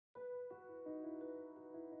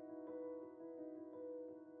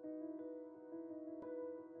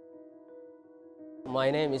My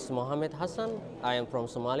name is Mohamed Hassan. I am from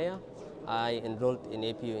Somalia. I enrolled in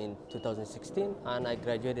APU in 2016 and I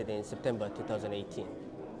graduated in September 2018.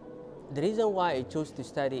 The reason why I chose to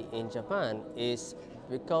study in Japan is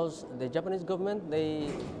because the Japanese government, they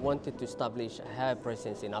wanted to establish a higher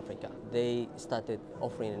presence in Africa. They started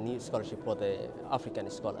offering a new scholarship for the African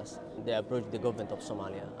scholars. They approached the government of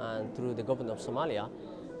Somalia, and through the government of Somalia,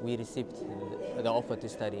 we received the offer to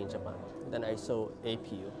study in Japan. Then I saw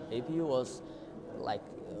APU. APU was like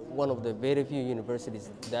one of the very few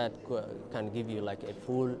universities that can give you like a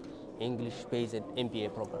full English-based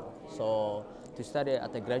MBA program. So to study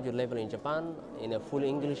at a graduate level in Japan in a full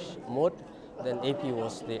English mode, then APU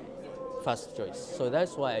was the first choice. So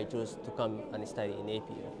that's why I chose to come and study in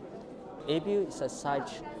APU. APU is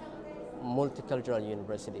such multicultural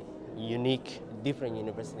university, unique, different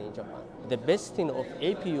university in Japan. The best thing of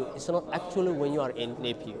APU is not actually when you are in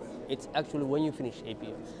APU, it's actually when you finish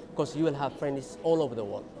APU, because you will have friends all over the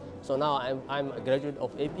world. So now I'm a graduate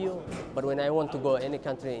of APU, but when I want to go any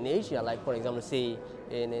country in Asia, like for example, say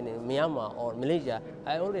in Myanmar or Malaysia,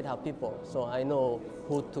 I already have people, so I know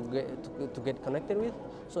who to get connected with.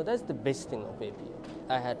 So that's the best thing of APU.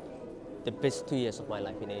 I had the best 2 years of my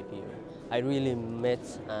life in APU. I really met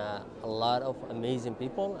a lot of amazing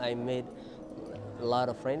people. I made a lot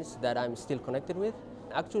of friends that I'm still connected with.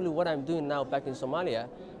 Actually, what I'm doing now back in Somalia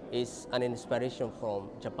is an inspiration from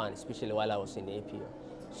Japan, especially while I was in APU.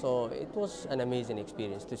 So it was an amazing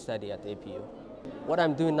experience to study at APU. What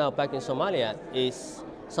I'm doing now back in Somalia is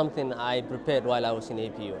something I prepared while I was in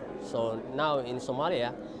APU. So now in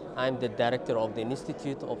Somalia, I'm the director of the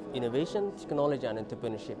Institute of Innovation, Technology and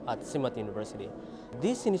Entrepreneurship at SIMAD University.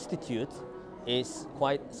 This institute is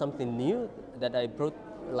quite something new that I brought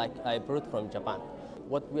from Japan.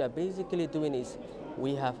 What we are basically doing is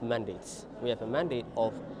we have mandates. We have a mandate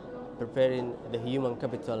of preparing the human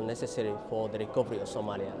capital necessary for the recovery of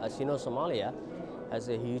Somalia. As you know, Somalia has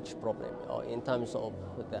a huge problem in terms of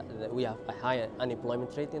we have a higher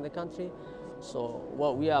unemployment rate in the country. So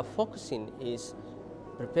what we are focusing is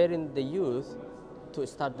preparing the youth to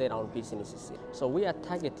start their own businesses. So we are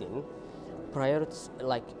targeting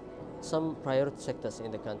some priority sectors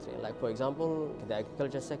in the country, like for example, the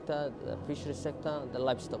agriculture sector, the fisheries sector, the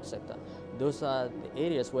livestock sector. Those are the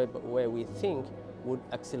areas where we think would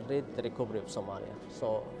accelerate the recovery of Somalia.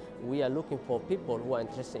 So we are looking for people who are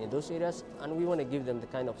interested in those areas, and we want to give them the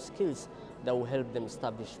kind of skills that will help them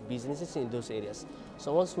establish businesses in those areas.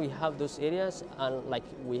 So once we have those areas, and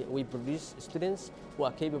we produce students who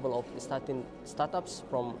are capable of starting startups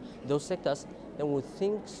from those sectors, then we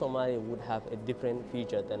think Somalia would have a different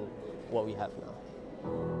future than what we have now.